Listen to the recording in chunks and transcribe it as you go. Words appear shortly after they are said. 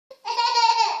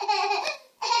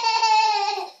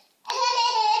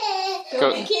Go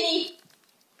get kitty.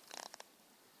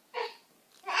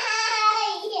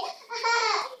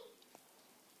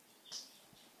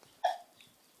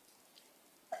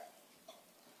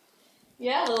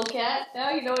 Yeah, little cat. Now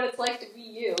you know what it's like to be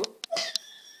you.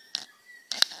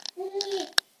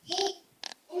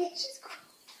 She's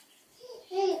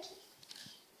crawling.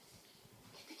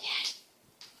 Get the cat.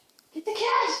 Get the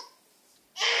cat.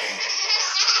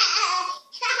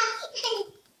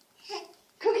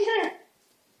 Go get her.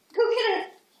 Go get her.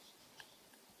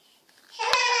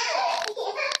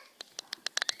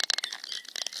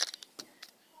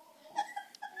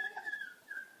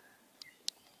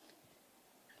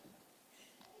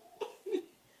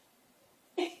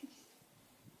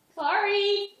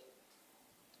 Kauri.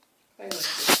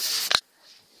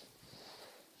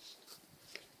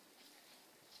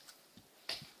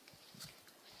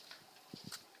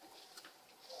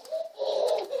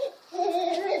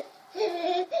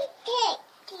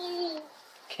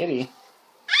 Kitty.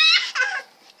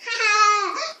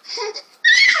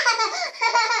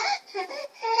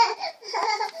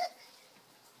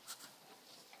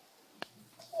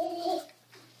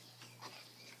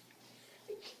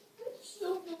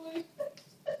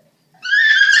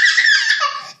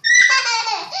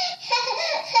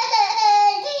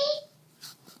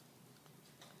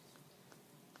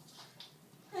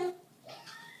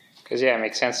 Because, yeah, it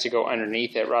makes sense to go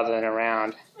underneath it rather than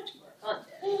around. Much more fun.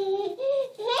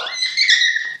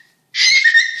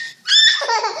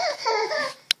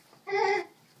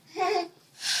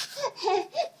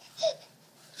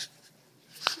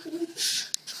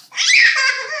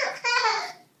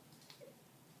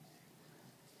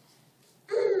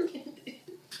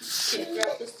 Can't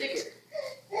drop the sticker.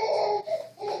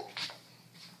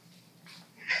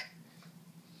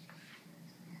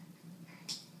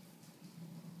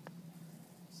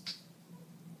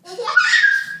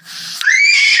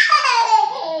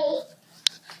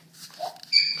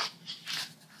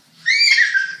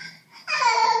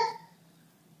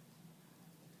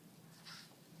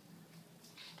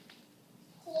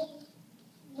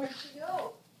 Where'd she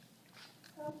go?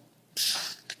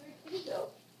 Where'd she go?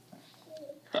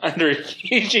 Under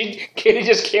Kitty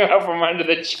just came out from under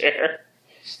the chair.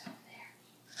 She's down there.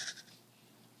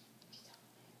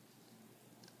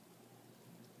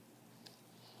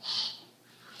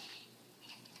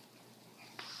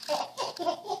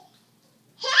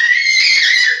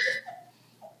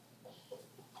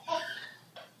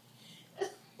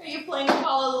 Are you playing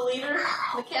follow the leader?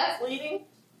 The cat's leading?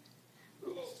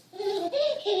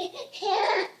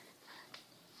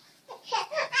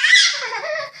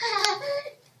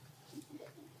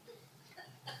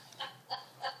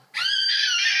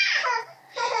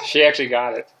 She actually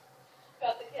got it.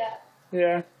 Got the cat.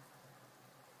 Yeah.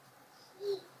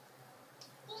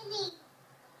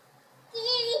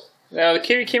 No, the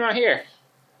kitty came out here.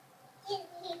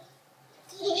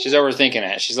 She's overthinking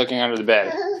it. She's looking under the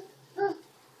bed.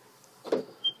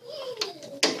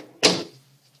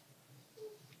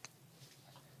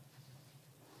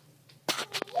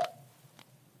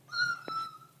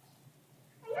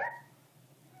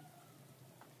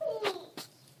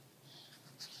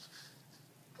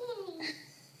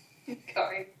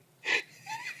 Kauri.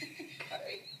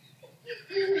 Kauri.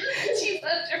 She's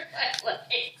under my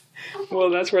legs. Well,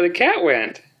 that's where the cat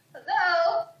went.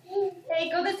 Hello? Hey,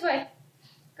 go this way.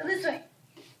 Go this way.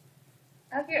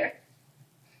 Up here.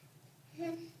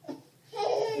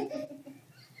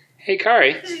 Hey,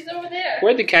 Kauri. She's over there.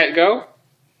 Where'd the cat go?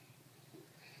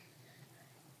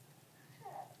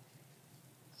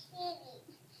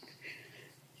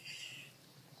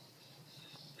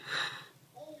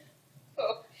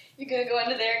 Oh, you gonna go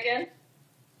under there again?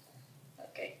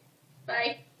 Okay.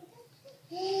 Bye.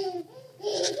 You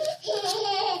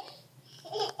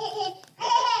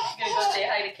gonna go say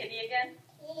hi to Kitty again?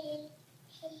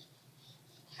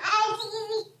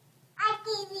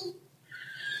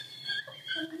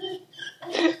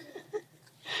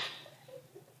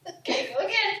 Okay, go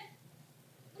again.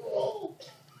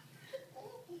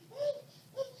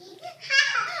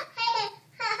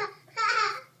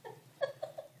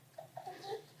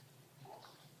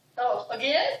 Oh,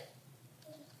 again?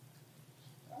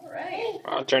 All right.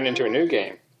 Well, it turned into a new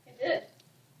game. It did.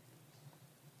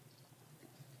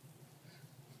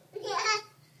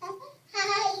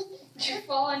 Did you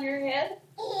fall on your head?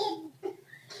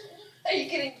 Are you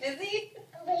getting dizzy?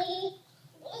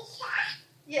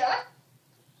 Yeah.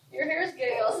 Your hair's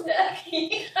getting all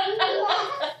stacky.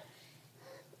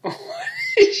 What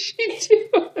is she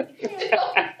doing? I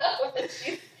don't know, but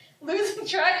she's losing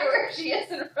track of where she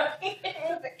is and running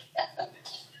with the cat.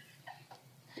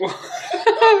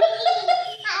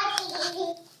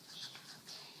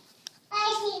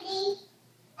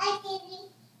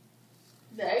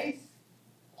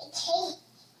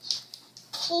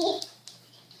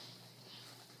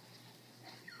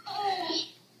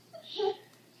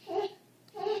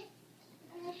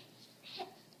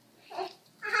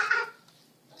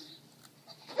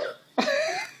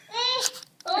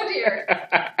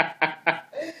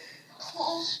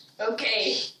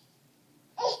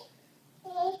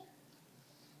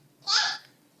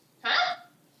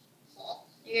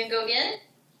 You gonna go again?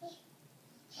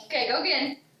 Okay, go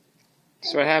again.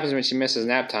 So what happens when she misses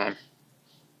nap time?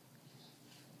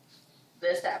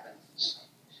 This happens.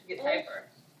 She gets hyper.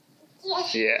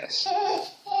 Yes.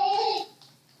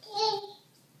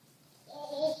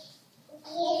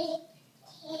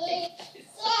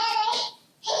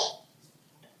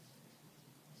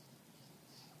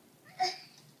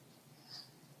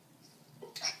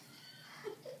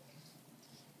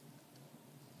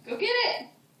 Go get it.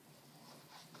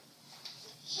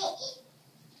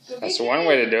 Go That's get one it.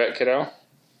 way to do it, kiddo.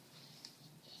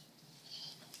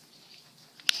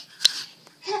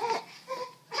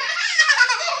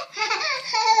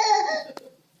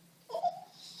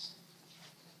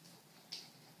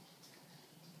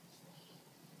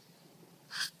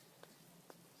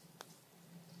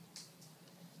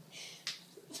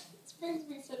 This brings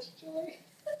me such joy.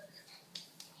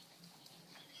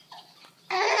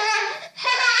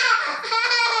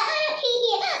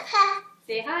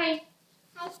 Say hi.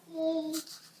 Oh,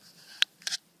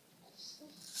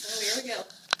 here we go.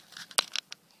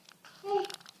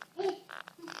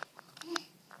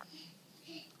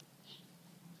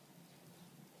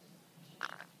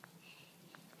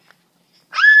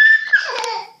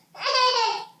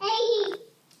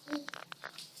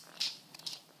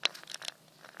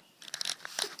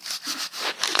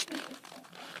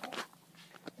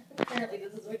 Apparently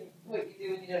this is what you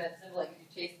do when you don't have siblings. You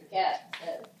chase the cat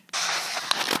instead.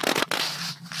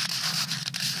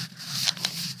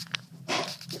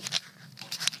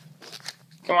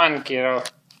 Come on, kiddo.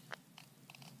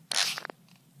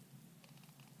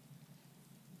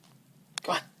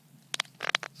 Come on.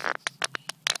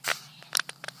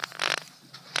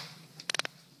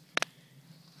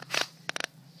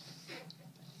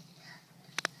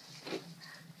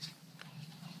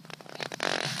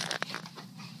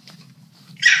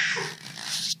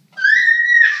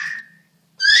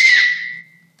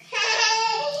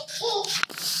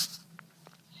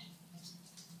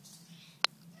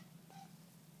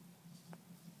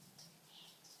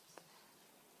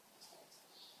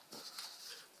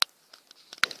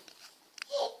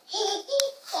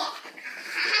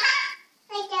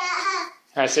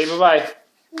 All right, say bye-bye.